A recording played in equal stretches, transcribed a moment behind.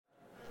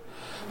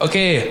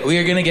Okay, we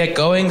are going to get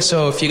going,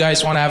 so if you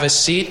guys want to have a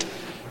seat,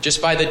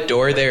 just by the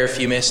door there, if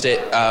you missed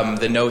it,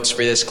 the notes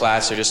for this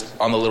class are just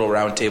on the little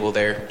round table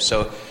there.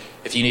 So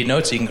if you need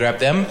notes, you can grab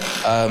them.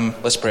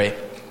 Let's pray.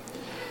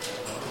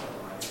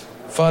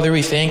 Father,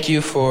 we thank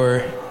you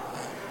for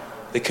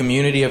the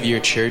community of your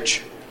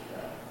church.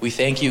 We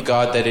thank you,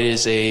 God, that it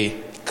is a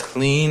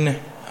clean,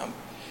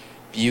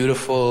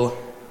 beautiful,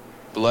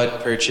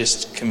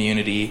 blood-purchased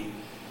community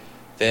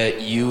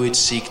that you would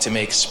seek to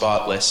make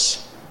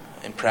spotless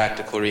in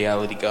practical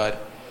reality, God.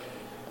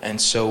 And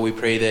so we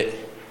pray that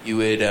you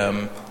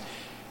would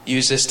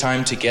use this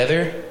time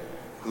together,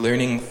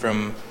 learning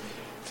from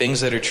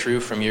things that are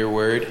true from your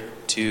word,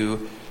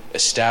 to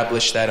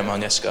establish that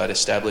among us, God.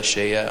 Establish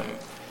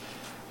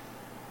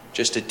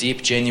just a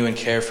deep, genuine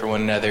care for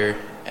one another,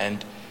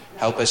 and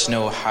help us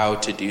know how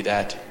to do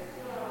that.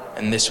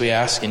 And this we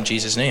ask in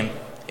Jesus' name.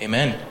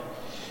 Amen.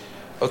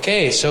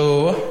 Okay,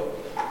 so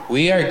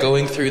we are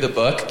going through the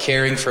book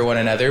Caring for One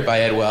Another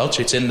by Ed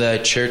Welch. It's in the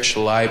church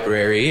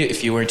library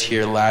if you weren't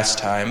here last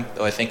time,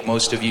 though I think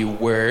most of you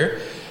were.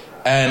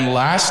 And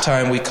last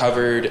time we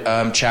covered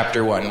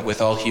chapter 1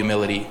 with all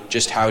humility,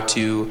 just how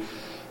to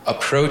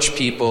approach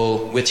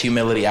people with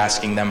humility,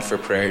 asking them for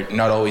prayer,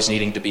 not always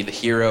needing to be the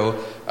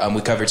hero.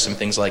 We covered some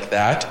things like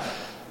that.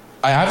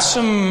 I have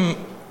some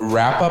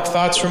wrap-up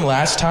thoughts from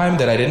last time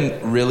that I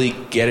didn't really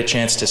get a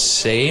chance to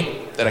say,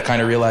 that I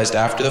kind of realized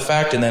after the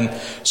fact. And then,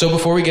 so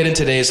before we get into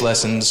today's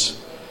lessons,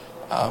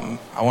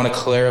 I want to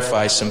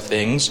clarify some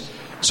things.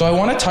 So I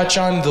want to touch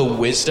on the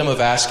wisdom of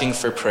asking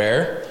for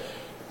prayer.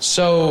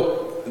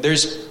 So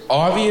there's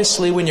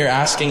obviously, when you're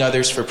asking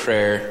others for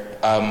prayer,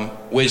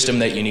 wisdom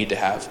that you need to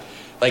have.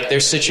 Like,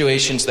 there's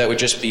situations that would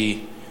just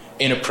be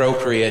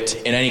inappropriate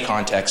in any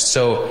context.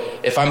 So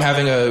if I'm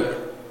having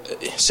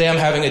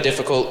a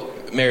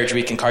difficult marriage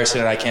week and Carson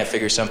and I can't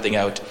figure something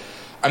out,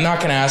 I'm not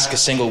going to ask a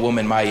single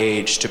woman my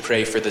age to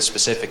pray for the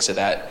specifics of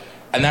that.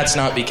 And that's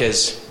not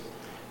because,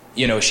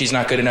 she's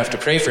not good enough to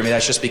pray for me.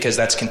 That's just because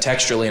that's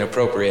contextually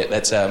inappropriate.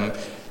 That's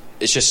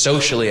it's just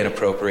socially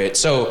inappropriate.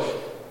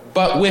 So,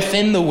 but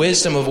within the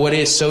wisdom of what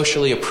is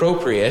socially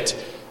appropriate,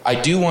 I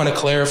do want to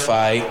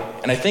clarify,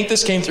 and I think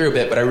this came through a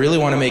bit, but I really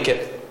want to make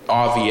it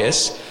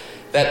obvious,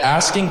 that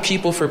asking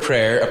people for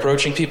prayer,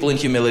 approaching people in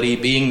humility,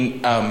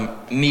 being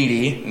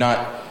needy,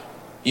 not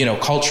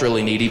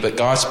culturally needy, but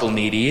gospel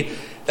needy,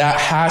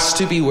 that has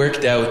to be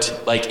worked out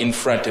in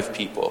front of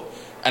people.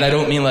 And I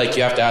don't mean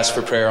you have to ask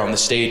for prayer on the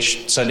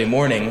stage Sunday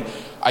morning.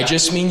 I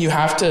just mean you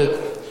have to,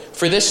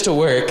 for this to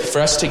work, for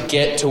us to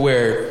get to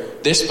where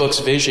this book's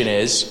vision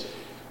is,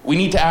 we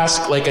need to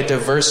ask a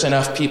diverse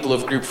enough people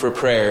of group for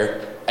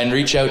prayer and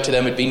reach out to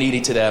them and be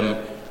needy to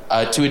them,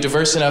 to a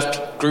diverse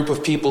enough group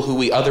of people who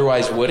we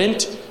otherwise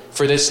wouldn't,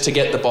 for this to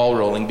get the ball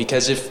rolling.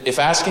 Because if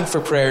asking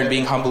for prayer and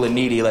being humble and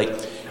needy,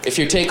 if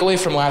your takeaway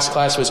from last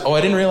class was,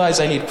 I didn't realize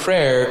I need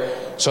prayer,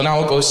 so now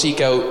I'll go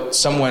seek out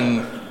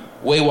someone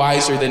way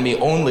wiser than me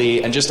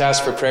only and just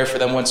ask for prayer for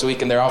them once a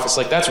week in their office,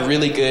 that's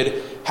really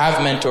good.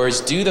 Have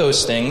mentors, do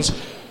those things.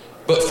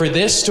 But for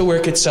this to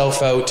work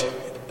itself out,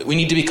 we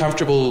need to be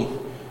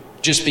comfortable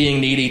just being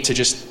needy to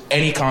just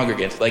any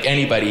congregant,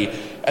 anybody.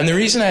 And the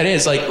reason that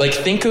is,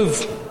 think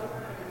of,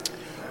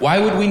 why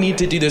would we need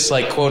to do this,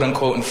 quote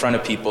unquote, in front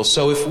of people?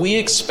 So if we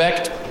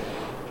expect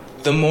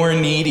the more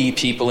needy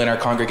people in our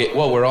congregation,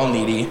 we're all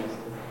needy,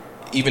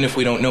 even if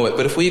we don't know it,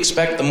 but if we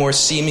expect the more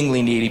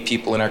seemingly needy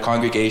people in our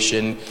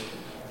congregation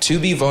to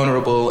be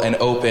vulnerable and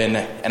open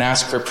and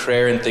ask for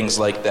prayer and things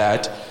like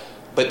that,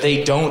 but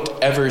they don't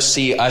ever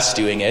see us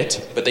doing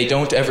it, but they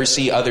don't ever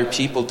see other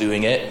people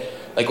doing it,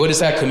 what does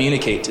that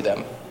communicate to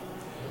them?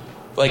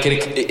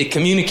 It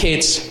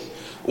communicates,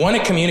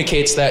 it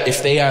communicates that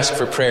if they ask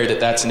for prayer,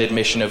 that's an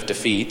admission of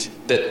defeat,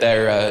 that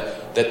they're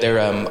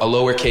a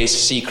lowercase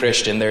c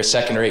Christian, they're a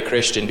second-rate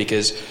Christian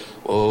because,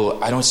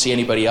 I don't see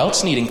anybody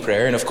else needing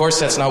prayer. And of course,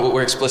 that's not what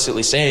we're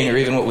explicitly saying or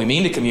even what we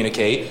mean to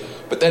communicate,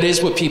 but that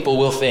is what people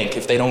will think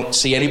if they don't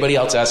see anybody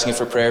else asking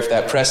for prayer, if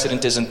that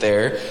precedent isn't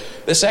there.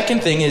 The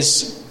second thing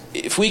is,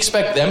 if we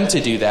expect them to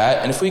do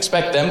that, and if we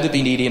expect them to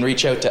be needy and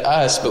reach out to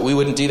us, but we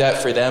wouldn't do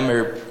that for them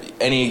or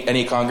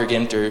any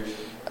congregant or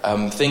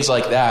things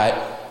like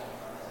that,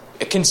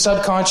 it can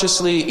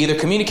subconsciously either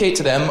communicate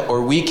to them,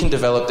 or we can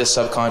develop this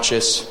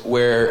subconscious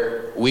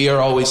where we are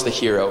always the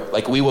hero.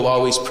 We will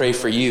always pray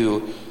for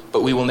you,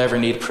 but we will never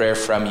need prayer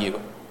from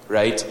you,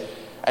 right?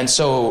 And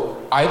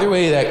so either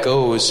way that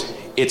goes,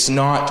 it's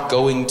not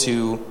going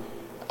to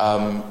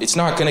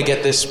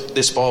get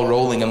this ball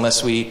rolling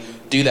unless we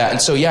do that.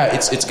 And so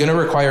it's going to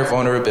require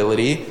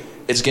vulnerability.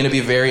 It's going to be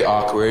very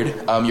awkward.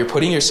 You're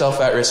putting yourself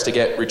at risk to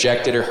get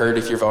rejected or hurt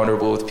if you're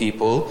vulnerable with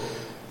people.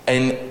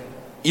 And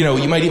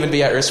you might even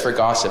be at risk for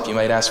gossip. You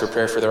might ask for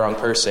prayer for the wrong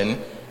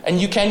person. And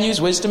you can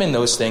use wisdom in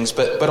those things,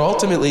 but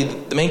ultimately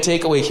the main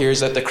takeaway here is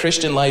that the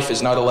Christian life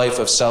is not a life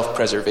of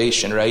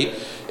self-preservation, right?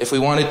 If we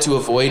wanted to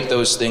avoid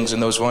those things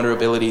and those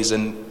vulnerabilities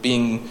and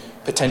being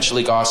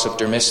potentially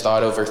gossiped or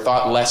misthought of or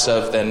thought less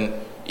of than,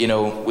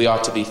 we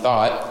ought to be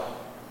thought,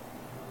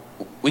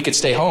 we could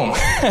stay home.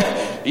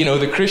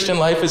 The Christian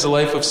life is a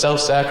life of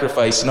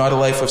self-sacrifice, not a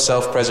life of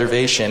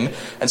self-preservation.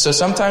 And so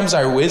sometimes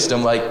our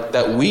wisdom,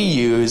 that we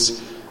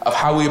use of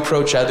how we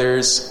approach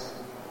others,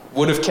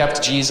 would have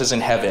kept Jesus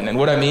in heaven. And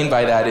what I mean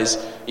by that is,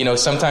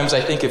 sometimes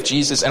I think if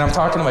Jesus, and I'm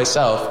talking to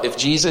myself, if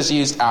Jesus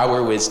used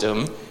our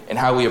wisdom in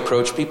how we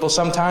approach people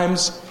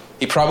sometimes,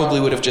 he probably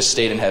would have just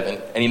stayed in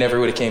heaven, and he never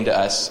would have came to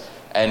us,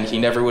 and he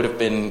never would have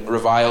been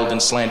reviled and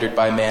slandered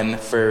by men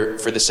for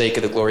the sake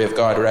of the glory of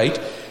God, right?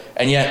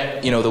 And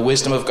yet, the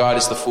wisdom of God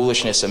is the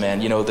foolishness of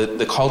man.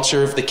 The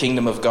culture of the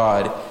kingdom of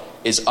God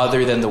is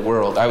other than the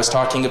world. I was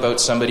talking about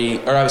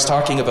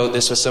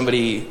this with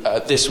somebody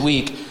this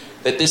week,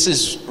 that this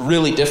is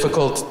really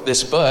difficult,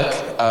 this book,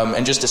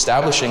 and just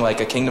establishing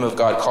a kingdom of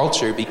God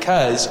culture,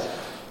 because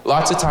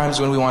lots of times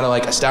when we want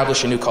to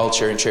establish a new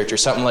culture in church or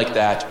something like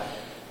that,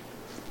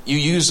 you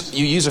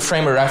use a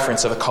frame of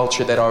reference of a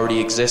culture that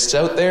already exists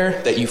out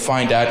there that you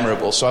find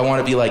admirable. So I want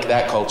to be like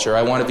that culture.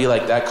 I want to be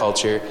like that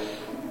culture.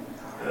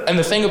 And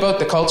the thing about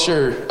the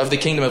culture of the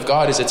kingdom of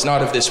God is it's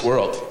not of this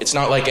world. It's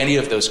not like any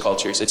of those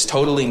cultures. It's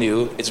totally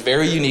new. It's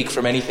very unique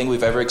from anything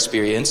we've ever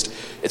experienced.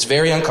 It's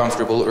very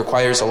uncomfortable. It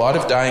requires a lot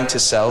of dying to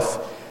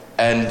self.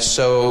 And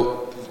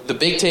so the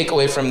big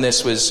takeaway from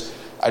this was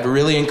I'd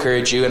really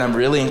encourage you, and I'm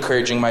really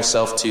encouraging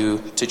myself to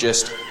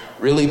just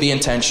really be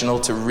intentional,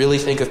 to really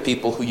think of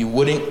people who you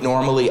wouldn't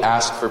normally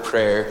ask for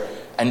prayer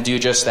and do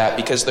just that.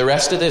 Because the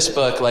rest of this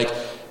book,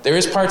 there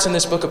is parts in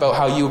this book about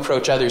how you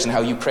approach others and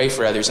how you pray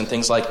for others and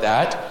things like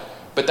that.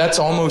 But that's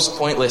almost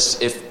pointless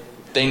if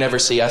they never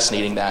see us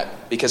needing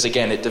that. Because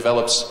again, it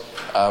develops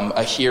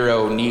a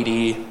hero,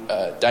 needy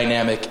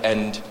dynamic.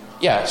 And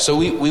yeah, so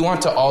we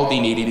want to all be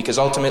needy, because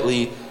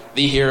ultimately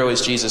the hero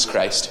is Jesus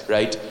Christ,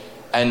 right?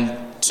 And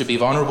to be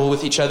vulnerable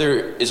with each other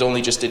is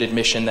only just an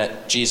admission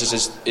that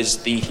Jesus is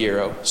the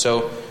hero.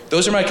 So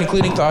those are my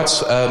concluding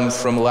thoughts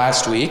from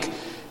last week.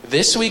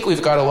 This week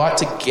we've got a lot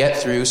to get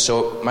through,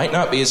 so it might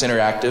not be as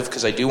interactive,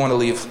 because I do want to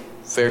leave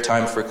fair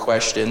time for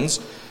questions.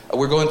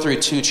 We're going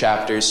through 2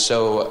 chapters,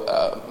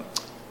 so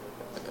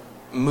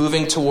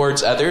Moving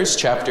Towards Others,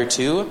 chapter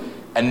 2,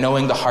 and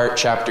Knowing the Heart,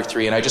 chapter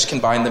 3. And I just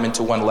combined them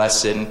into one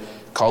lesson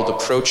called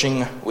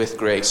Approaching with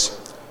Grace.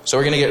 So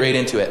we're going to get right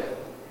into it.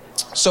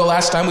 So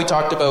last time we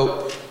talked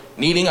about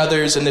needing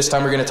others, and this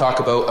time we're going to talk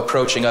about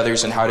approaching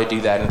others and how to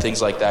do that and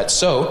things like that.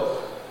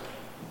 So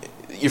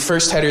your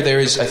first header there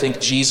is, I think,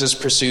 Jesus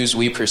pursues,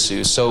 we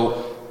pursue. So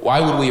why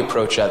would we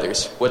approach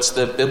others? What's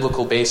the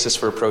biblical basis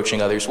for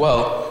approaching others?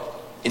 Well,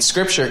 in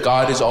Scripture,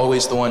 God is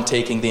always the one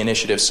taking the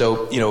initiative.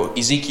 So,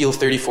 Ezekiel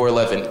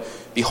 34:11,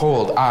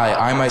 behold,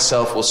 I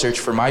myself will search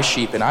for my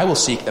sheep and I will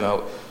seek them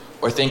out.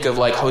 Or think of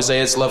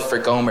Hosea's love for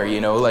Gomer,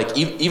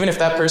 even if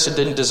that person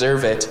didn't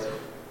deserve it,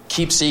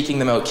 keep seeking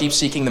them out,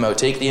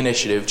 take the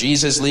initiative.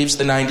 Jesus leaves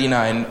the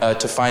 99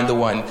 to find the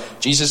one.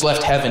 Jesus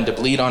left heaven to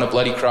bleed on a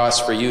bloody cross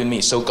for you and me.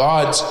 So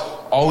God's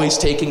always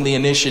taking the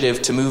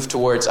initiative to move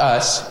towards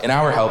us in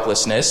our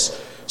helplessness.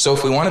 So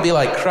if we want to be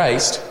like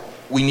Christ,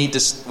 we need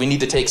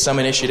to take some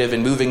initiative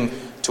in moving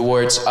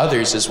towards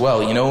others as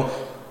well.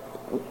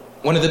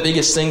 One of the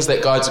biggest things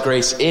that God's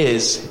grace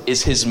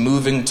is his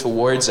moving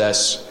towards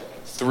us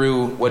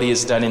through what he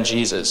has done in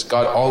Jesus.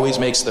 God always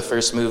makes the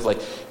first move.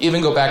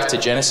 Even go back to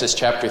Genesis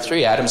chapter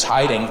 3, Adam's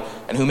hiding,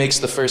 and who makes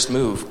the first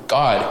move?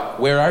 God.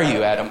 Where are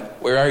you, Adam?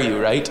 Where are you,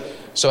 right?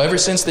 So ever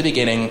since the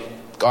beginning,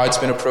 God's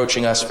been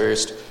approaching us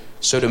first.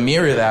 So to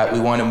mirror that, we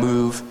want to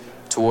move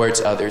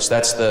towards others.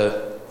 That's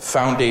the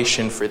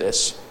foundation for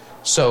this.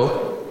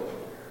 So,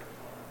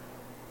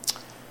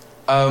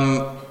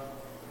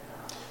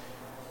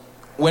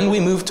 when we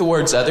move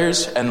towards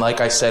others, and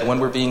like I said, when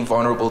we're being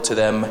vulnerable to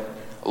them,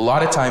 a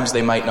lot of times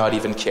they might not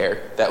even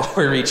care that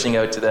we're reaching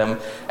out to them,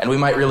 and we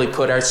might really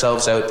put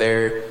ourselves out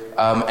there.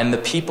 And the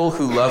people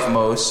who love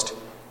most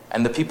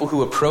and the people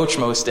who approach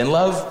most in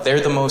love,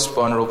 they're the most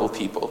vulnerable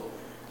people.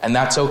 And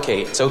that's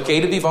okay. It's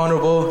okay to be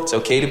vulnerable. It's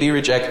okay to be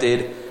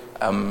rejected.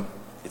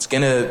 It's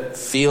going to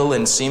feel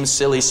and seem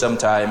silly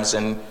sometimes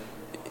and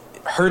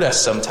hurt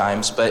us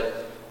sometimes, but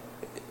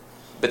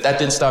that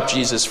didn't stop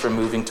Jesus from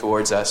moving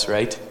towards us,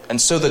 right?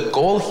 And so the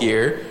goal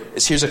here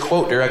is, here's a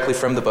quote directly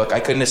from the book. I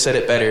couldn't have said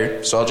it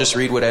better, so I'll just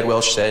read what Ed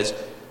Welch says.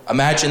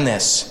 Imagine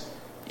this.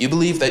 You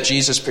believe that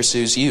Jesus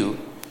pursues you.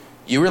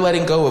 You are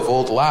letting go of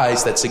old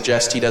lies that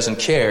suggest he doesn't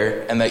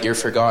care and that you're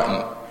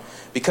forgotten.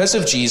 Because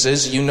of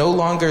Jesus, you no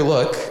longer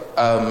look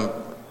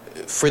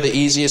for the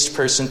easiest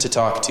person to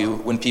talk to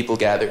when people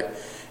gather.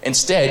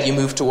 Instead, you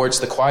move towards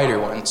the quieter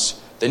ones,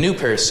 the new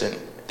person,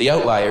 the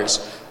outliers.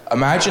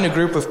 Imagine a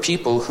group of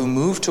people who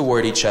move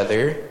toward each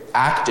other,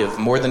 active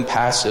more than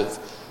passive,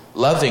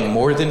 loving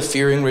more than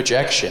fearing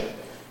rejection.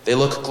 They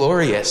look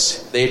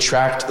glorious. They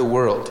attract the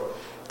world.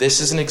 This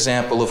is an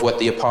example of what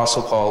the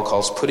Apostle Paul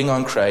calls putting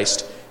on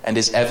Christ and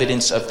is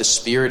evidence of the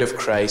Spirit of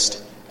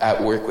Christ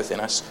at work within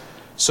us.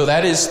 So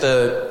that is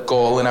the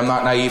goal, and I'm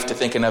not naive to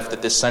think enough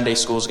that this Sunday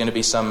school is going to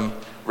be some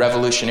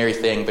revolutionary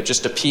thing, but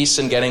just a piece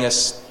in getting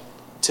us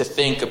to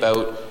think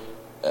about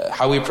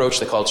how we approach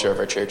the culture of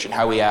our church and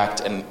how we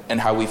act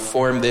and how we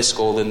form this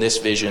goal and this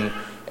vision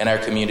in our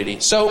community.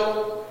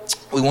 So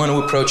we want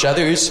to approach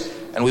others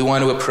and we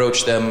want to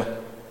approach them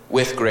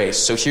with grace.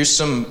 So here's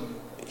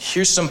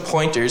some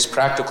pointers,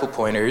 practical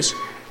pointers,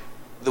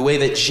 the way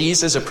that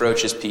Jesus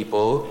approaches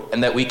people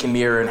and that we can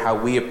mirror in how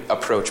we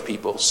approach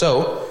people.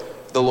 So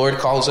the Lord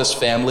calls us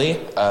family.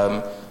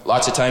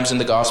 Lots of times in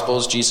the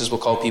Gospels, Jesus will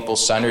call people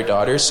son or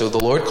daughter. So the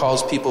Lord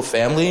calls people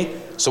family.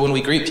 So when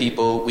we greet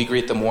people, we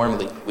greet them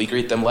warmly. We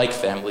greet them like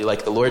family,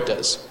 like the Lord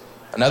does.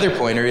 Another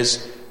pointer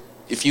is,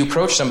 if you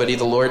approach somebody,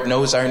 the Lord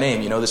knows our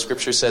name. You know, the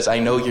scripture says, I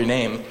know your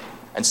name.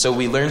 And so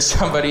we learn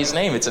somebody's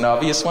name. It's an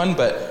obvious one,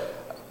 but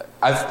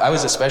I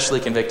was especially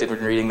convicted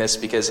when reading this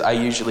because I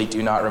usually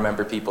do not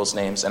remember people's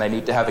names, and I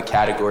need to have a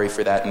category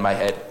for that in my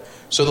head.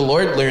 So the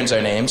Lord learns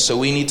our names, so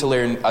we need to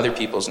learn other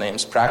people's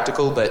names.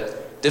 Practical,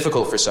 but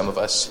difficult for some of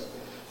us.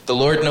 The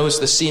Lord knows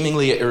the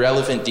seemingly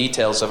irrelevant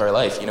details of our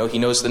life. You know, he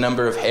knows the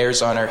number of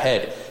hairs on our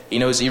head. He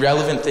knows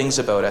irrelevant things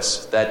about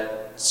us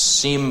that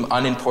seem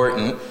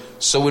unimportant.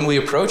 So when we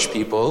approach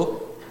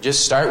people,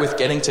 just start with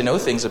getting to know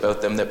things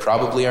about them that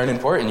probably aren't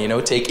important. You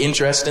know, take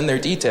interest in their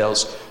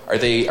details. Are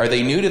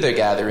they new to their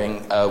gathering?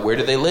 Where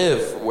do they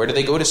live? Where do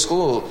they go to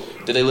school?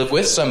 Do they live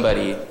with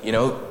somebody? You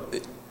know,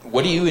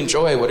 what do you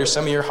enjoy? What are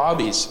some of your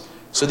hobbies?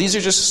 So these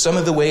are just some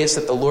of the ways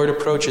that the Lord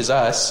approaches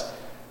us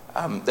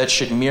that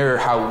should mirror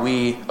how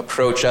we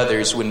approach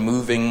others when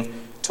moving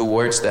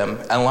towards them.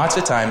 And lots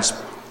of times,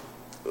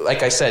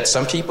 like I said,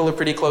 some people are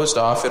pretty closed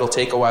off. It'll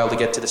take a while to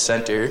get to the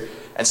center.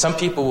 And some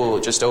people will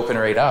just open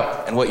right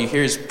up. And what you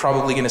hear is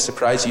probably going to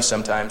surprise you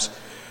sometimes.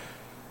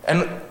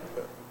 And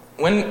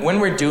when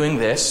we're doing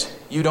this,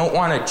 you don't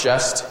want to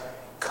just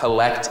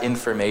collect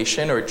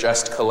information or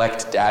just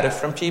collect data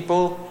from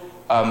people.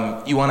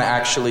 You want to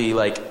actually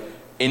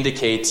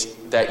indicate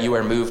that you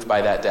are moved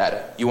by that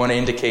data. You want to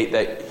indicate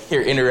that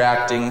you're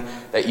interacting,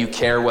 that you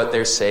care what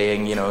they're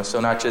saying, you know.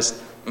 So not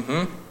just,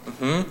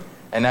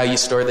 and now you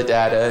store the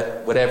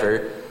data,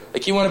 whatever.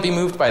 You want to be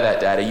moved by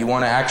that data. You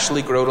want to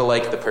actually grow to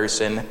like the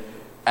person.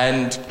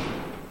 And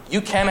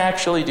you can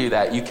actually do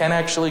that. You can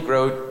actually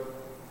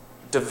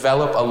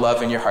develop a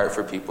love in your heart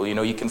for people. You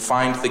know, you can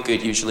find the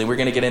good usually. We're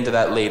going to get into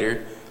that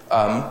later.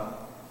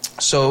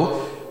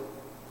 So,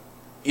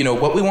 you know,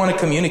 what we want to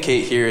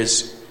communicate here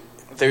is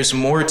there's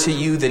more to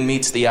you than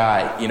meets the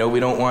eye. You know, we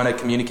don't want to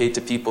communicate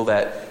to people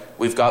that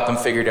we've got them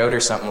figured out or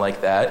something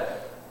like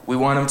that. We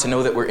want them to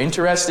know that we're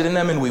interested in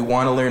them and we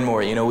want to learn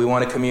more. You know, we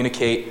want to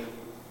communicate,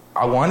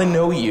 I want to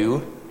know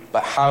you,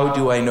 but how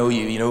do I know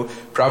you? You know,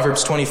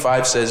 Proverbs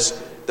 25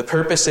 says, the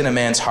purpose in a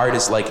man's heart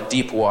is like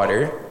deep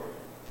water,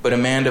 but a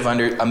man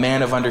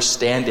of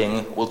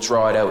understanding will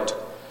draw it out.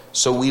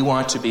 So we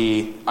want to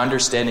be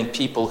understanding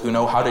people who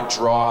know how to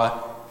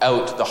draw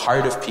out the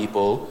heart of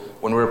people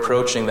when we're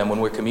approaching them, when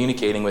we're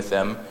communicating with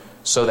them,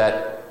 so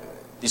that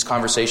these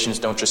conversations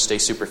don't just stay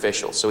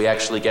superficial. So we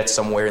actually get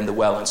somewhere in the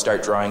well and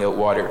start drawing out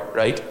water,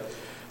 right?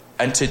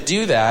 And to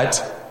do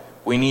that,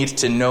 we need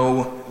to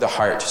know the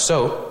heart.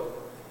 So,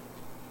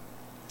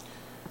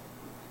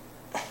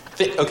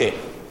 okay,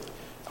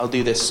 I'll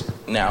do this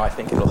now. I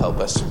think it'll help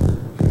us.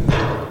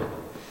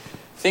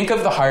 Think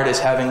of the heart as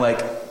having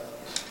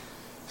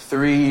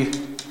 3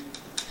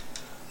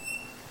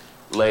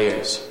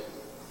 layers.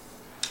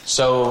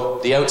 So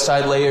the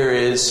outside layer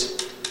is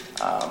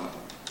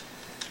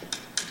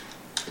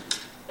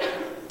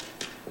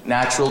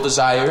natural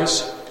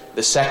desires.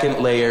 The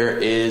second layer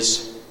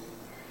is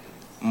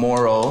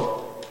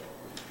moral.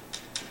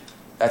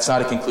 That's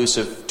not a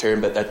conclusive term,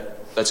 but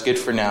that's good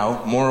for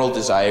now. Moral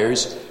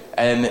desires.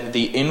 And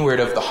the inward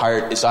of the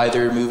heart is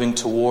either moving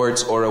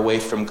towards or away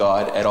from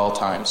God at all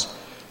times.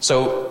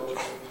 So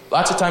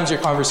lots of times your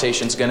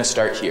conversation is going to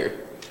start here.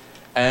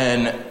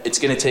 And it's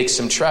going to take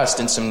some trust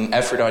and some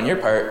effort on your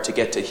part to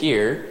get to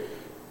here.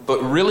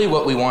 But really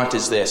what we want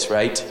is this,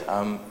 right?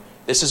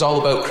 This is all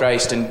about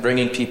Christ and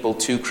bringing people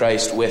to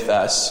Christ with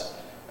us.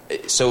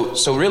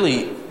 So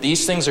really,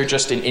 these things are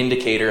just an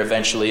indicator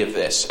eventually of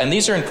this. And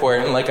these are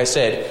important. Like I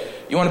said,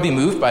 you want to be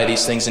moved by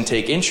these things and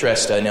take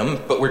interest in them.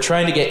 But we're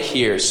trying to get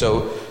here.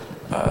 So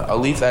I'll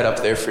leave that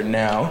up there for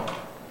now.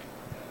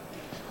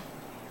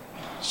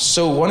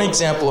 So one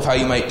example of how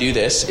you might do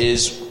this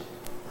is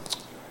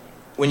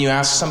when you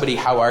ask somebody,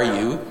 how are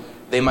you?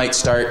 They might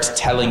start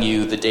telling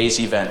you the day's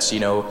events, you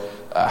know,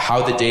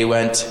 how the day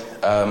went,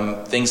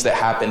 things that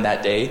happened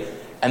that day.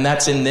 And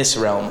that's in this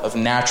realm of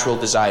natural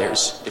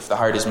desires, if the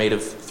heart is made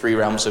of 3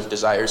 realms of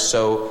desires.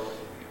 So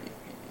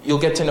you'll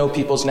get to know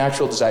people's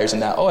natural desires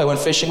in that. Oh, I went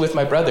fishing with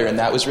my brother, and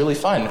that was really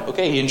fun.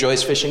 Okay, he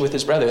enjoys fishing with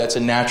his brother. That's a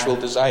natural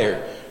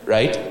desire,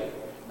 right?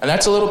 And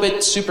that's a little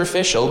bit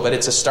superficial, but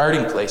it's a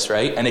starting place,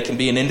 right? And it can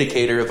be an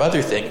indicator of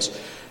other things.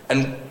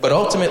 But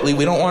ultimately,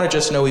 we don't want to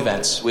just know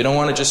events. We don't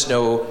want to just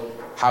know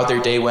how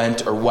their day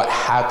went or what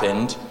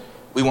happened.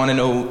 We want to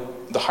know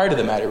the heart of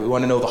the matter. We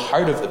want to know the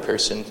heart of the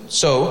person.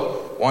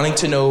 So, wanting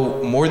to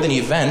know more than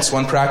events,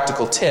 one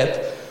practical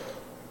tip,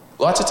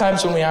 lots of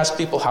times when we ask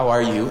people, how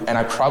are you? And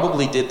I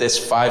probably did this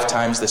 5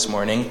 times this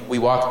morning. We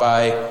walk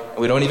by, and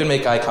we don't even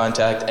make eye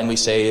contact, and we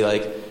say,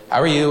 how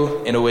are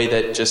you? In a way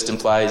that just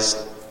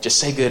implies, just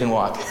say good and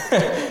walk.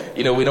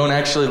 You know, we don't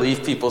actually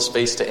leave people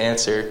space to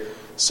answer.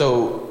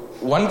 So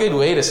one good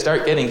way to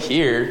start getting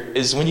here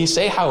is when you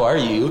say, how are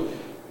you?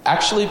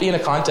 Actually be in a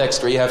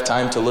context where you have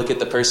time to look at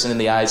the person in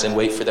the eyes and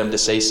wait for them to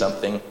say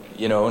something,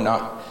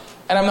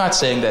 and I'm not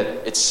saying that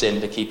it's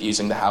sin to keep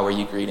using the how are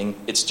you greeting.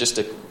 It's just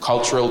a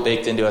cultural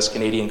baked into us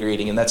Canadian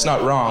greeting, and that's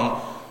not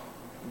wrong.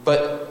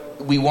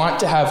 But we want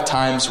to have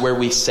times where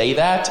we say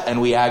that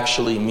and we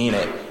actually mean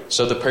it.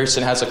 So the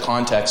person has a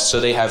context, so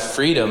they have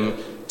freedom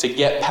to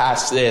get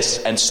past this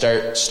and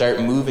start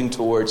moving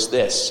towards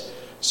this.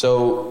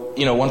 So,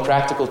 one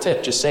practical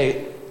tip, just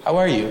say, how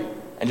are you?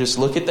 And just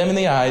look at them in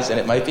the eyes, and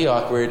it might be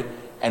awkward,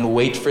 and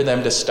wait for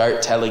them to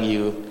start telling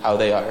you how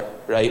they are,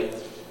 right?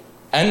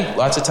 And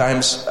lots of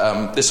times,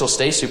 this will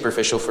stay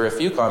superficial for a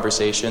few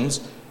conversations,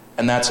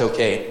 and that's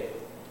okay.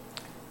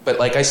 But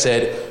like I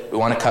said, we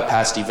want to cut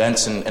past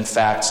events and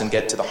facts and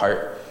get to the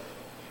heart.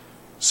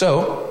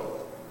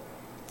 So,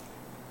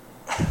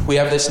 we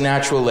have this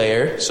natural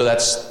layer, so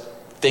that's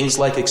things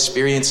like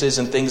experiences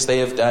and things they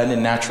have done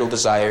and natural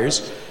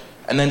desires.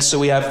 And then so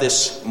we have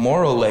this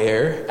moral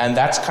layer, and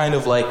that's kind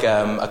of like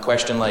a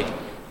question like,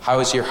 how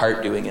is your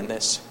heart doing in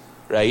this,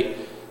 right?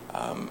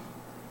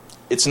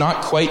 It's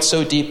not quite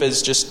so deep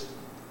as just,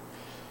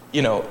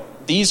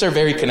 these are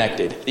very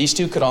connected. These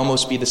two could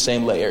almost be the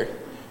same layer,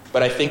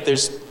 but I think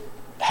there's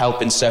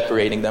help in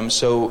separating them.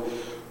 So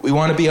we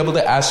want to be able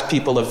to ask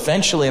people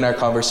eventually in our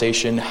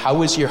conversation, how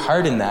was your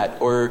heart in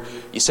that? Or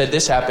you said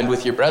this happened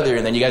with your brother,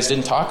 and then you guys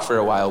didn't talk for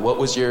a while. What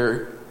was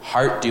your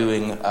heart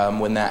doing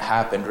when that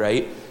happened,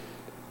 right?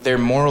 Their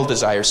moral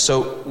desires.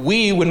 So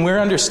when we're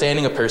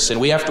understanding a person,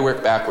 we have to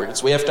work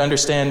backwards. We have to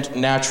understand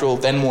natural,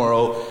 then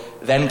moral,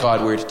 then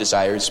Godward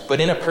desires. But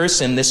in a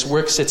person, this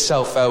works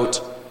itself out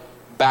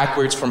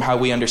backwards from how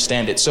we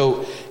understand it.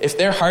 So if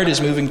their heart is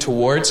moving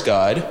towards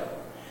God,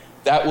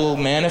 that will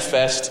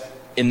manifest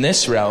in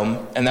this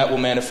realm, and that will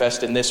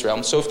manifest in this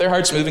realm. So if their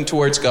heart's moving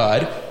towards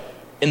God,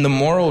 in the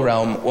moral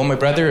realm, well, my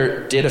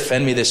brother did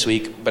offend me this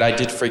week, but I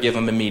did forgive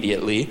him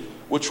immediately,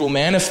 which will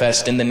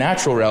manifest in the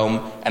natural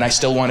realm, and I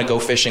still want to go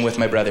fishing with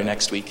my brother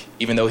next week,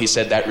 even though he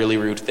said that really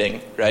rude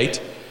thing,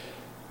 right?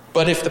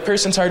 But if the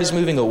person's heart is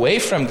moving away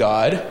from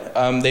God,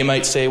 they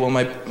might say, well,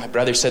 my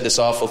brother said this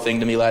awful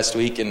thing to me last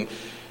week, and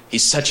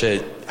he's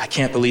I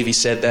can't believe he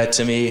said that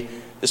to me.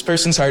 This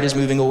person's heart is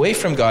moving away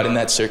from God in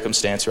that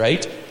circumstance,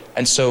 right?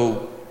 And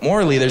so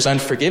morally, there's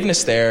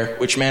unforgiveness there,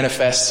 which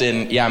manifests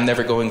in, I'm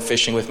never going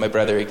fishing with my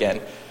brother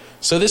again.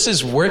 So this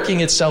is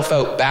working itself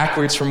out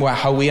backwards from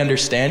how we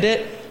understand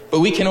it, but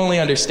we can only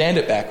understand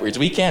it backwards.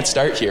 We can't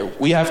start here.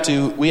 We have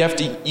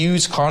to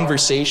use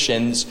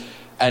conversations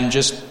and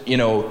just,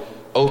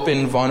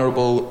 open,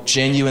 vulnerable,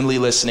 genuinely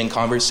listening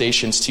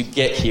conversations to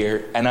get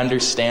here and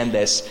understand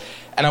this.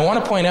 And I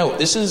want to point out,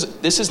 this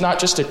is not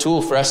just a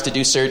tool for us to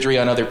do surgery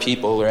on other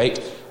people, right?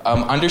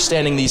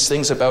 Understanding these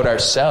things about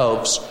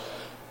ourselves,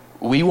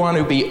 we want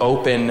to be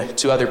open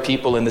to other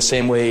people in the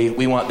same way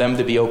we want them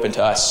to be open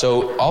to us.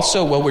 So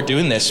also while we're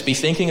doing this, be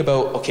thinking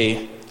about,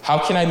 okay, how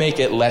can I make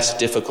it less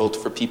difficult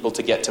for people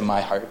to get to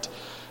my heart?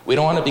 We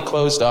don't want to be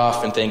closed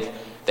off and think,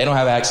 they don't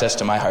have access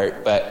to my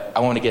heart, but I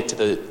want to get to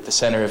the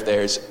center of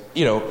theirs.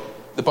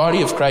 The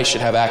body of Christ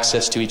should have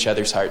access to each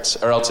other's hearts,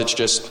 or else it's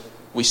just,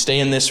 we stay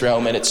in this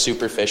realm and it's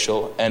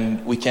superficial,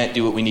 and we can't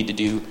do what we need to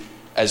do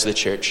as the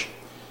church.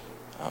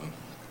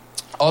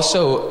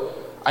 Also,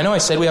 I know I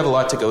said we have a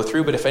lot to go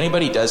through, but if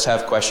anybody does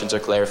have questions or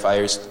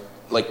clarifiers,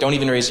 don't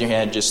even raise your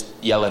hand, just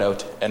yell it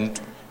out, and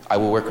I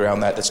will work around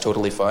that. That's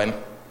totally fine.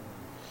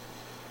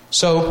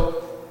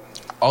 So,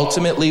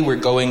 ultimately, we're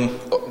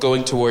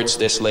going towards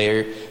this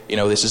layer.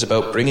 This is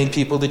about bringing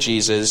people to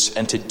Jesus,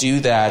 and to do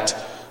that,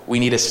 we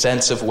need a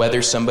sense of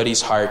whether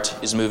somebody's heart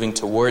is moving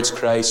towards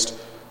Christ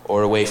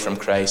or away from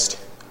Christ.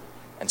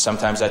 And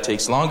sometimes that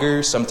takes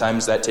longer,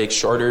 sometimes that takes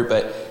shorter,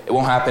 but it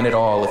won't happen at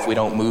all if we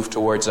don't move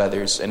towards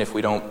others, and if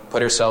we don't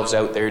put ourselves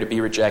out there to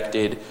be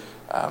rejected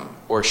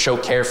or show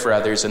care for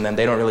others, and then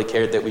they don't really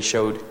care that we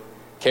showed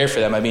care for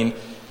them. I mean,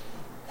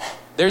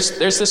 there's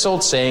this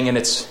old saying, and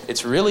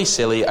it's really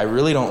silly. I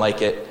really don't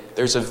like it.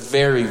 There's a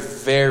very,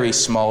 very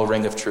small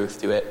ring of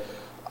truth to it.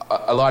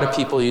 A lot of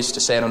people used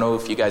to say, I don't know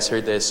if you guys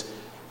heard this,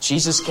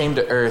 Jesus came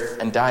to earth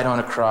and died on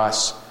a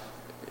cross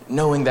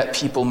knowing that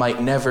people might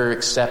never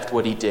accept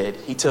what he did.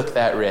 He took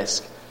that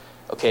risk.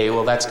 Okay,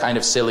 well, that's kind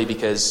of silly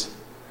because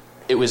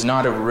it was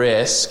not a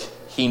risk.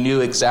 He knew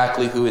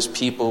exactly who his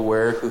people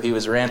were, who he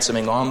was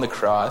ransoming on the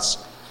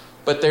cross.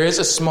 But there is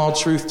a small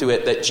truth to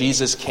it that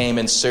Jesus came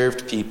and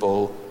served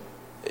people,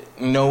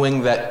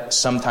 knowing that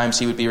sometimes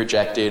he would be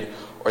rejected,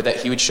 or that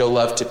he would show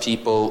love to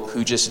people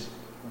who just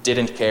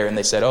didn't care, and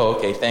they said, oh,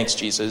 okay, thanks,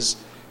 Jesus.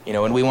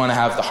 And we want to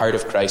have the heart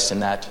of Christ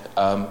in that,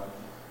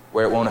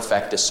 where it won't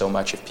affect us so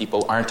much if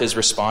people aren't as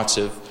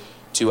responsive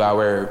to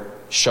our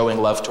showing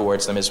love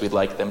towards them as we'd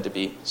like them to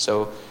be.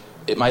 So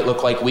it might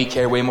look like we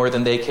care way more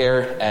than they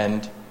care,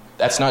 and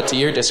that's not to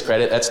your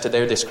discredit, that's to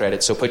their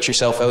discredit. So put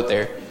yourself out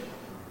there.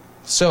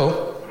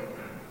 So,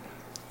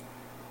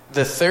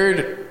 the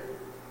third,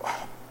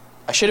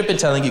 I should have been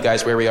telling you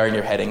guys where we are in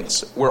your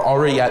headings. We're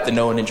already at the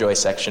know and enjoy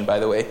section, by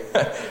the way.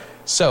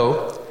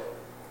 So,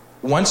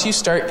 once you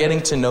start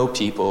getting to know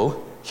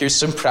people, here's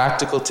some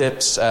practical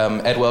tips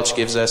Ed Welch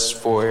gives us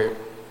for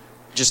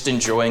just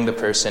enjoying the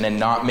person and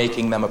not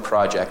making them a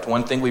project.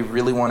 One thing we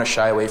really want to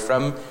shy away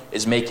from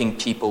is making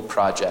people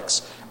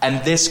projects.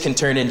 And this can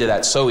turn into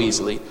that so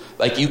easily.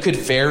 Like, you could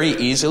very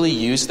easily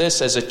use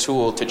this as a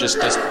tool to just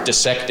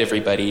dissect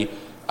everybody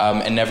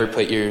and never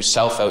put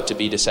yourself out to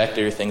be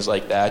dissected or things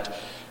like that.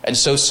 And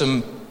so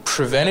some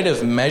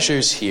preventative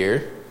measures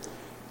here,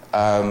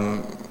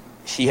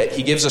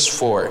 he gives us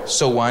 4.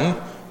 So 1,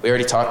 we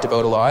already talked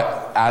about a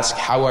lot. Ask,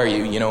 how are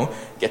you?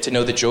 Get to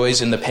know the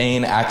joys and the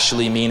pain,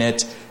 actually mean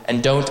it.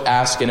 And don't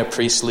ask in a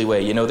priestly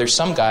way. There's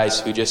some guys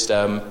who just,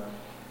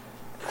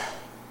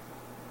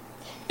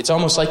 it's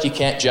almost like you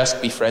can't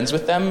just be friends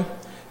with them.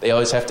 They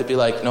always have to be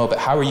like, no, but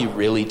how are you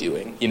really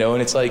doing?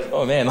 And it's like,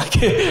 oh man, like,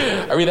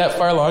 are we that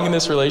far along in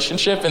this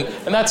relationship?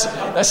 And that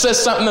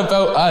says something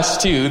about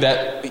us too,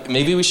 that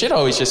maybe we should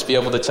always just be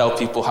able to tell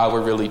people how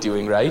we're really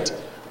doing, right?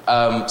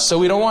 So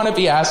we don't want to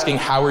be asking,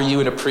 how are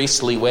you, in a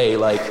priestly way,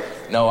 like,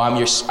 no, I'm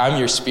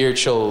your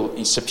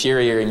spiritual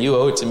superior and you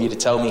owe it to me to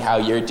tell me how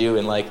you're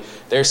doing. Like,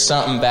 there's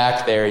something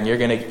back there and you're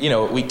going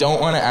to, we don't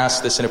want to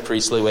ask this in a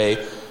priestly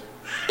way.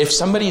 If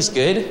somebody's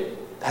good,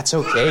 that's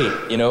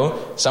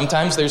okay.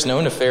 Sometimes there's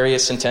no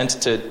nefarious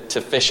intent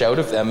to fish out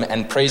of them,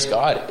 and praise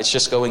God, it's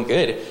just going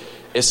good.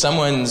 If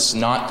someone's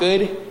not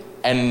good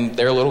and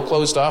they're a little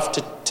closed off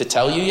to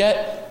tell you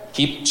yet,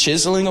 keep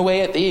chiseling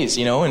away at these,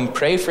 and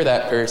pray for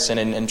that person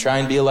and try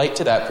and be a light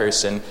to that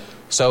person.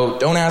 So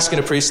don't ask in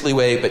a priestly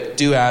way, but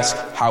do ask,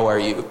 how are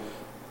you?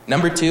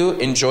 Number 2,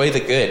 enjoy the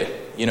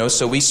good.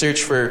 So we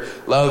search for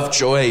love,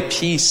 joy,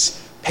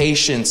 peace,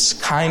 patience,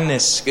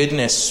 kindness,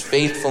 goodness,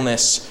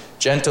 faithfulness,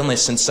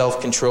 gentleness, and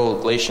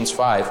self-control, Galatians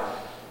 5.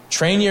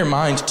 Train your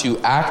mind to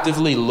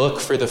actively look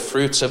for the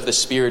fruits of the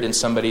Spirit in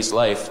somebody's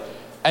life.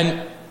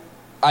 And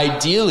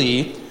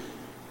ideally,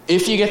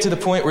 if you get to the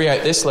point where you're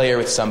at this layer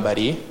with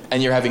somebody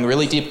and you're having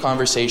really deep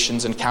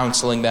conversations and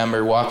counseling them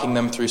or walking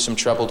them through some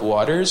troubled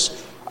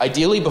waters,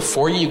 ideally,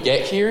 before you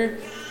get here,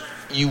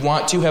 you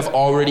want to have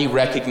already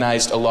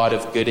recognized a lot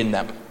of good in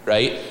them,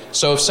 right?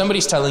 So if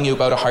somebody's telling you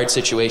about a hard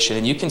situation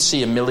and you can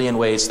see a million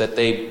ways that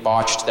they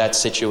botched that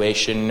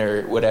situation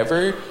or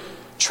whatever,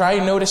 try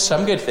and notice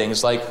some good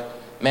things. Like,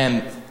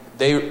 man,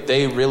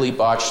 they really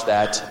botched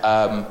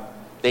that.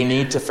 They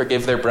need to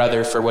forgive their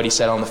brother for what he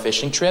said on the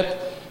fishing trip,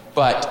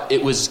 but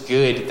it was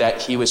good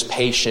that he was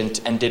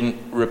patient and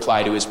didn't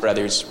reply to his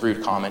brother's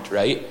rude comment,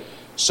 right?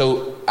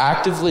 So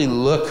actively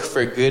look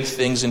for good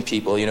things in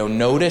people,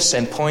 notice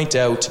and point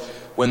out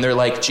when they're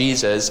like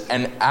Jesus,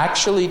 and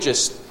actually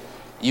just,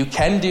 you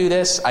can do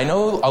this. I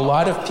know a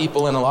lot of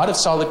people and a lot of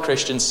solid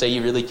Christians say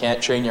you really can't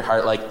train your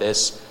heart like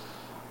this.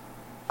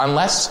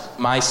 Unless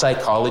my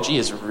psychology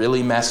is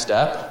really messed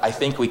up, I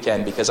think we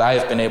can, because I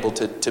have been able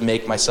to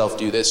make myself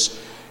do this.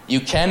 You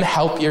can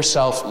help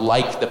yourself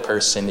like the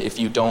person if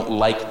you don't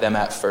like them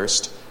at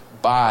first,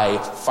 by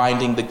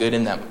finding the good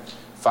in them,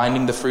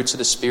 finding the fruits of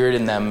the Spirit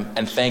in them,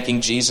 and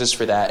thanking Jesus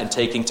for that, and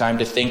taking time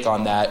to think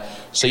on that,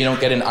 so you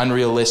don't get an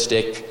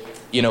unrealistic,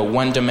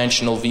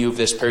 one-dimensional view of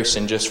this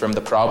person just from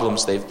the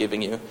problems they've given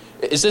you.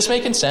 Is this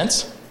making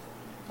sense?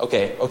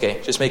 Okay,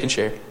 just making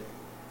sure.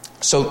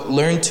 So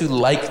learn to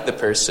like the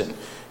person.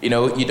 You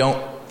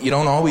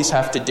don't always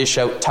have to dish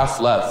out tough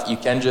love. You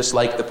can just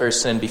like the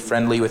person and be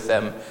friendly with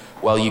them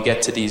while you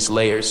get to these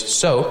layers.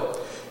 So,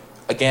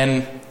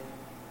 again,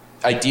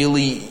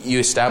 ideally you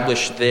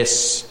establish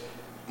this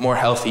more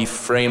healthy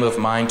frame of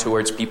mind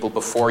towards people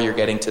before you're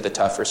getting to the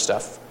tougher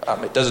stuff.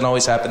 It doesn't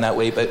always happen that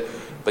way,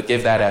 but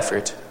give that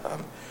effort.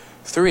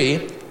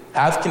 3,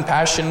 have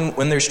compassion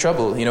when there's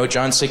trouble.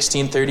 John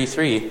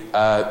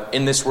 16:33,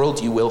 in this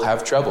world you will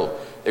have trouble.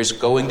 There's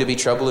going to be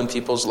trouble in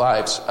people's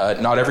lives.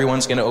 Not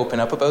everyone's going to open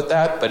up about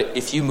that, but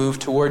if you move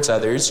towards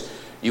others,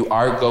 you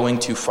are going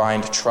to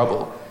find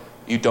trouble.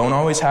 You don't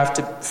always have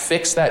to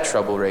fix that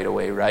trouble right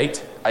away,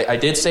 right? I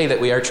did say that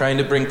we are trying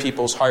to bring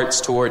people's hearts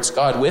towards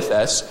God with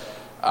us.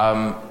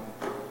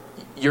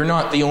 You're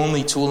not the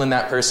only tool in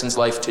that person's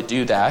life to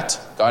do that.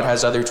 God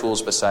has other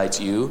tools besides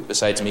you,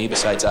 besides me,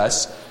 besides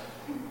us.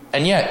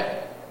 And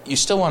yet, you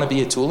still want to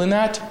be a tool in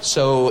that.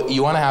 So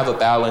you want to have a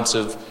balance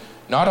of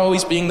not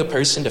always being the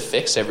person to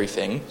fix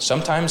everything.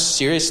 Sometimes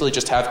seriously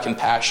just have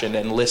compassion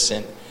and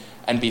listen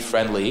and be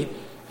friendly.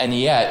 And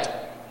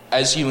yet,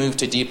 as you move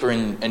to deeper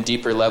and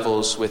deeper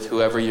levels with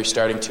whoever you're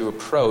starting to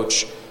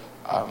approach,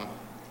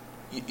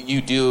 you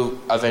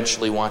do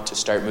eventually want to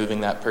start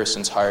moving that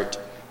person's heart.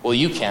 Well,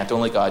 you can't,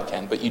 only God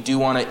can. But you do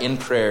want to, in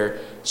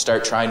prayer,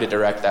 start trying to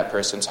direct that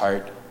person's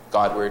heart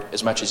Godward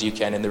as much as you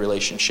can in the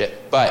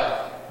relationship.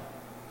 But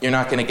you're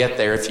not going to get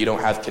there if you don't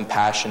have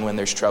compassion when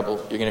there's trouble.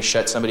 You're going to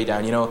shut somebody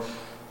down.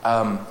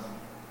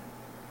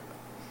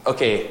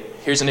 Okay,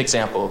 here's an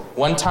example.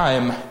 One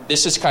time,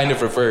 this is kind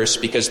of reverse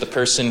because the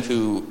person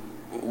who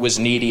was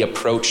needy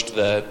approached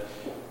the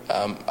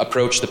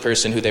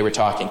person who they were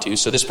talking to.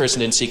 So this person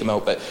didn't seek him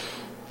out, but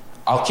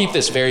I'll keep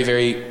this very,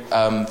 very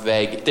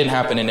vague. It didn't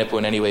happen in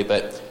Nipawin anyway,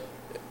 but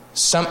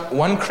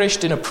one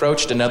Christian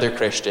approached another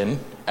Christian,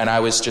 and I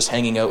was just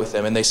hanging out with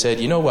them, and they said,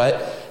 you know what?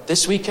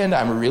 this weekend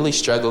I'm really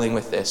struggling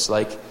with this.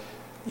 Like,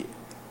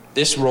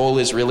 this role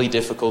is really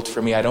difficult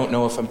for me. I don't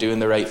know if I'm doing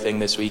the right thing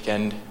this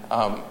weekend.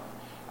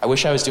 I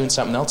wish I was doing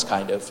something else,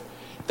 kind of.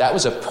 That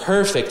was a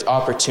perfect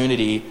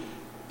opportunity.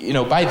 You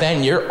know, by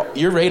then,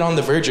 you're right on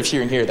the verge of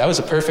hearing here. That was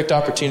a perfect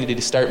opportunity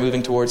to start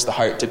moving towards the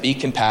heart, to be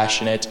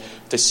compassionate,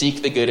 to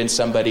seek the good in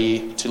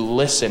somebody, to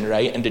listen,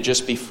 right, and to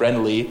just be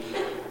friendly.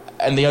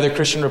 And the other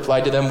Christian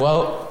replied to them,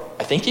 well,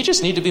 I think you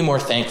just need to be more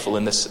thankful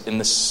in the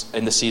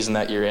season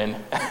that you're in.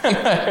 And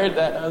I heard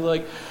that, and I was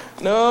like,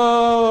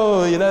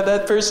 no,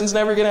 that person's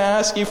never going to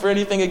ask you for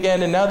anything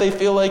again. And now they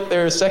feel like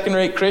they're a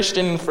second-rate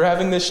Christian for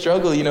having this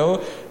struggle,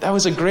 That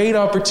was a great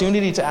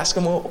opportunity to ask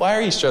them, well, why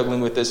are you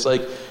struggling with this?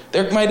 Like,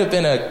 there might have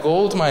been a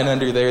gold mine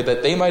under there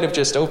that they might have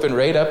just opened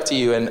right up to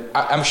you. And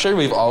I'm sure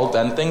we've all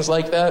done things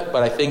like that,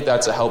 but I think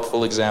that's a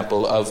helpful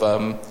example of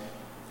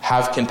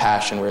have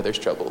compassion where there's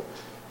trouble.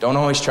 Don't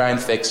always try and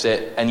fix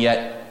it, and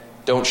yet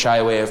don't shy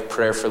away of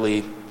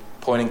prayerfully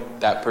pointing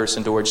that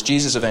person towards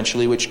Jesus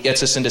eventually, which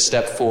gets us into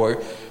step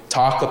 4.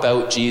 Talk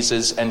about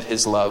Jesus and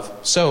his love.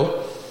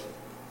 So,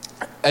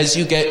 as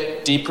you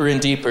get deeper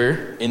and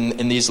deeper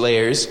in these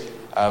layers,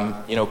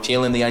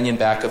 peeling the onion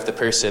back of the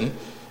person.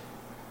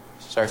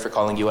 Sorry for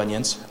calling you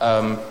onions.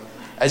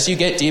 As you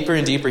get deeper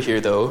and deeper here,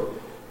 though,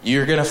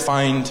 you're going to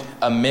find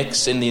a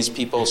mix in these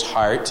people's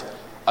heart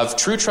of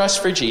true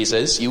trust for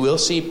Jesus. You will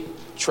see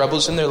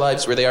troubles in their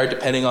lives where they are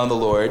depending on the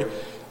Lord,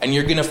 and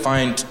you're going to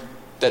find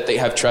that they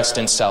have trust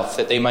in self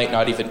that they might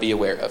not even be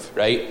aware of,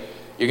 right?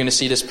 You're going to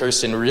see this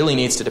person really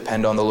needs to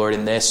depend on the Lord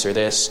in this or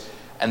this,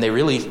 and they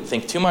really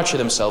think too much of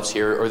themselves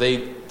here, or they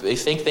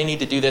think they need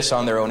to do this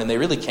on their own, and they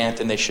really can't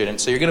and they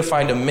shouldn't. So you're going to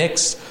find a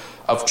mix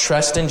of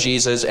trust in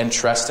Jesus and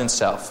trust in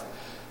self.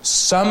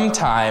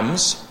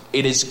 Sometimes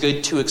it is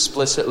good to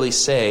explicitly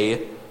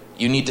say,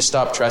 you need to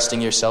stop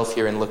trusting yourself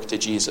here and look to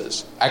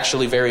Jesus.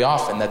 Actually, very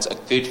often, that's a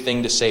good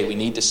thing to say. We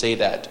need to say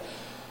that.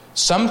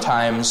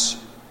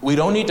 Sometimes we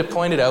don't need to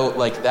point it out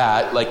like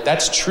that. Like,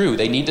 that's true.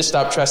 They need to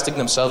stop trusting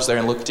themselves there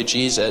and look to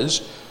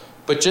Jesus.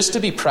 But just to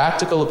be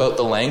practical about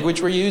the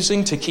language we're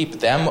using, to keep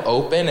them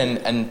open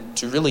and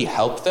to really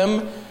help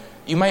them,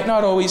 you might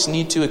not always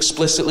need to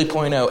explicitly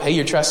point out, hey,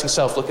 you're trusting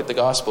self, look at the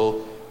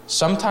gospel.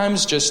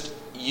 Sometimes just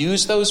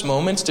use those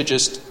moments to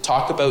just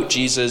talk about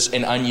Jesus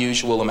an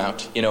unusual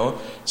amount,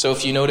 So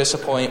if you notice a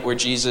point where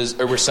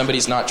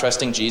somebody's not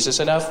trusting Jesus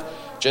enough,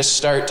 just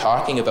start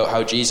talking about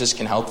how Jesus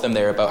can help them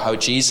there, about how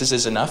Jesus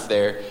is enough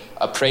there.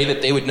 Pray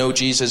that they would know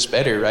Jesus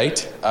better,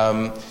 right?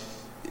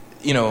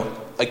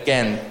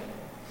 Again,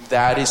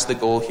 that is the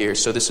goal here.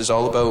 So this is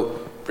all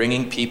about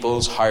bringing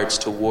people's hearts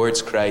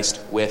towards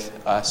Christ with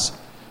us.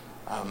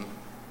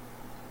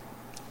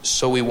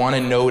 So we want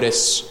to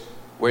notice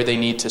where they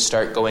need to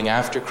start going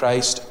after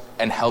Christ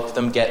and help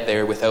them get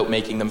there without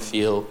making them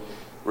feel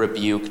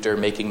rebuked or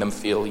making them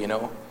feel,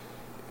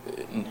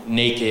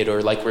 naked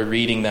or like we're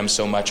reading them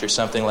so much or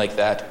something like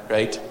that,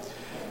 right?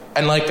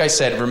 And like I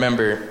said,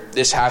 remember,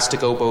 this has to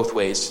go both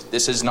ways.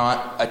 This is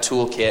not a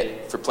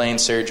toolkit for playing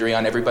surgery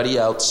on everybody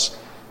else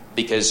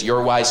because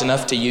you're wise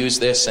enough to use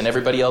this and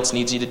everybody else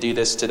needs you to do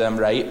this to them,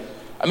 right?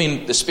 I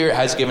mean, the Spirit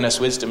has given us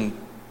wisdom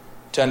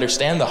to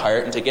understand the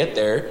heart and to get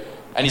there,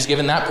 and he's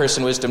given that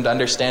person wisdom to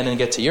understand and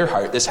get to your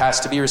heart. This has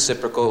to be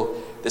reciprocal.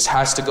 This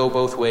has to go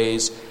both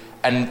ways.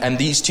 And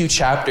these 2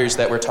 chapters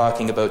that we're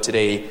talking about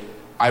today,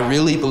 I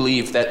really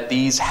believe that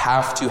these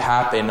have to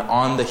happen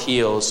on the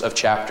heels of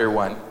chapter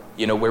 1,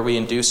 where we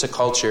induce a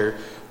culture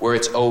where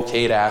it's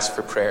okay to ask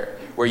for prayer,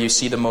 where you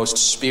see the most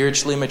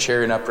spiritually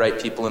mature and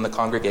upright people in the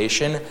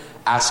congregation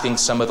asking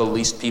some of the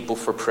least people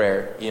for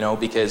prayer,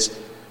 because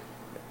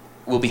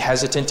we'll be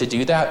hesitant to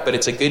do that, but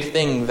it's a good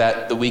thing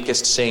that the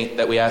weakest saint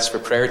that we ask for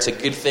prayer, it's a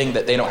good thing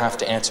that they don't have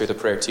to answer the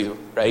prayer to,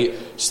 right?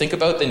 Just think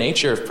about the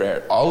nature of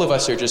prayer. All of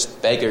us are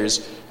just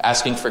beggars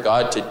asking for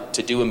God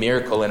to do a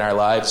miracle in our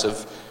lives,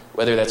 of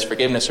whether that's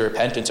forgiveness or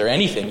repentance or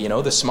anything,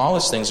 the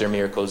smallest things are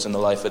miracles in the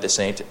life of the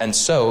saint. And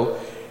so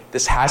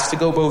this has to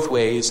go both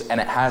ways, and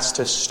it has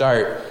to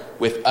start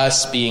with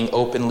us being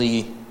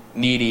openly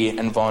needy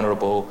and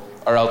vulnerable,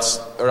 or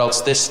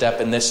else this step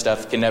and this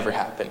stuff can never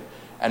happen.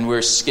 And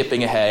we're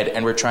skipping ahead,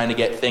 and we're trying to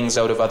get things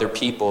out of other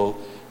people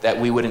that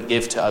we wouldn't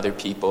give to other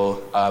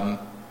people. And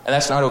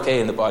that's not okay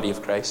in the body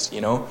of Christ,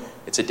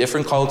 It's a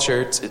different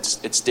culture.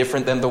 It's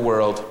different than the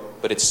world,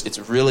 but it's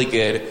really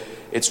good.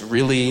 It's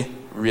really,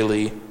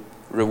 really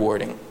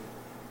rewarding.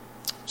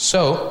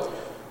 So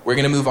we're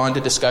going to move on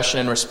to discussion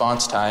and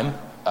response time.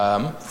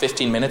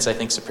 15 minutes, I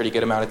think, is a pretty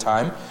good amount of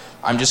time.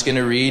 I'm just going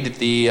to read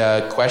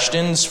the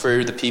questions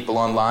for the people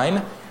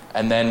online,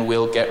 and then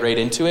we'll get right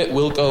into it.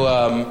 We'll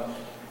go...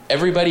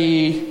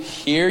 everybody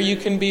here, you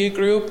can be a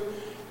group,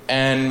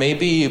 and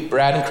maybe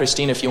Brad and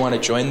Christine, if you want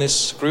to join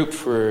this group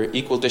for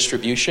equal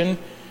distribution,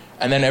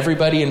 and then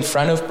everybody in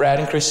front of Brad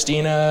and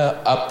Christina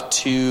up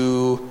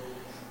to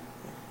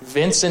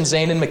Vince and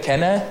Zane and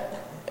McKenna,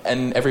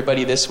 and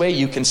everybody this way,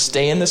 you can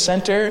stay in the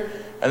center,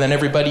 and then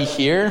everybody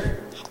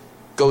here,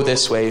 go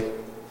this way,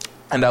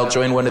 and I'll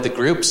join one of the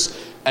groups.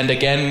 And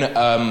again,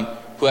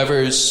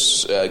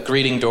 whoever's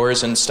greeting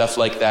doors and stuff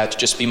like that,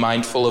 just be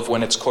mindful of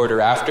when it's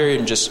quarter after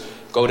and just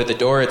go to the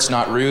door. It's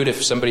not rude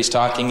if somebody's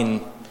talking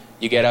and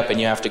you get up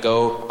and you have to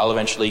go. I'll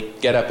eventually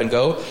get up and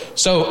go.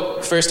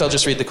 So first I'll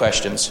just read the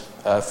questions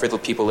for the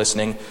people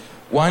listening.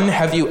 1,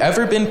 have you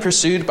ever been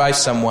pursued by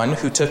someone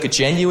who took a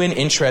genuine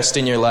interest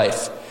in your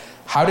life?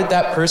 How did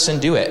that person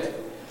do it?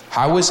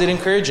 How was it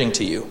encouraging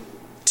to you?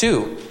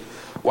 2,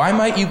 why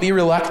might you be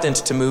reluctant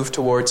to move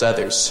towards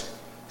others?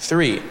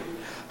 3,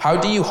 how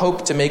do you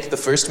hope to make the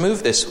first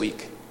move this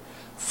week?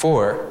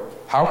 4,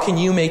 how can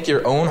you make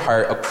your own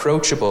heart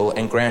approachable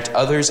and grant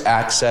others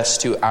access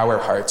to our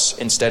hearts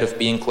instead of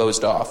being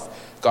closed off?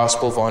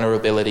 Gospel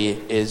vulnerability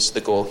is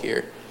the goal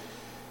here.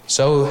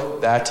 So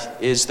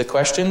that is the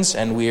questions,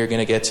 and we are going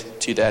to get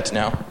to that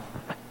now.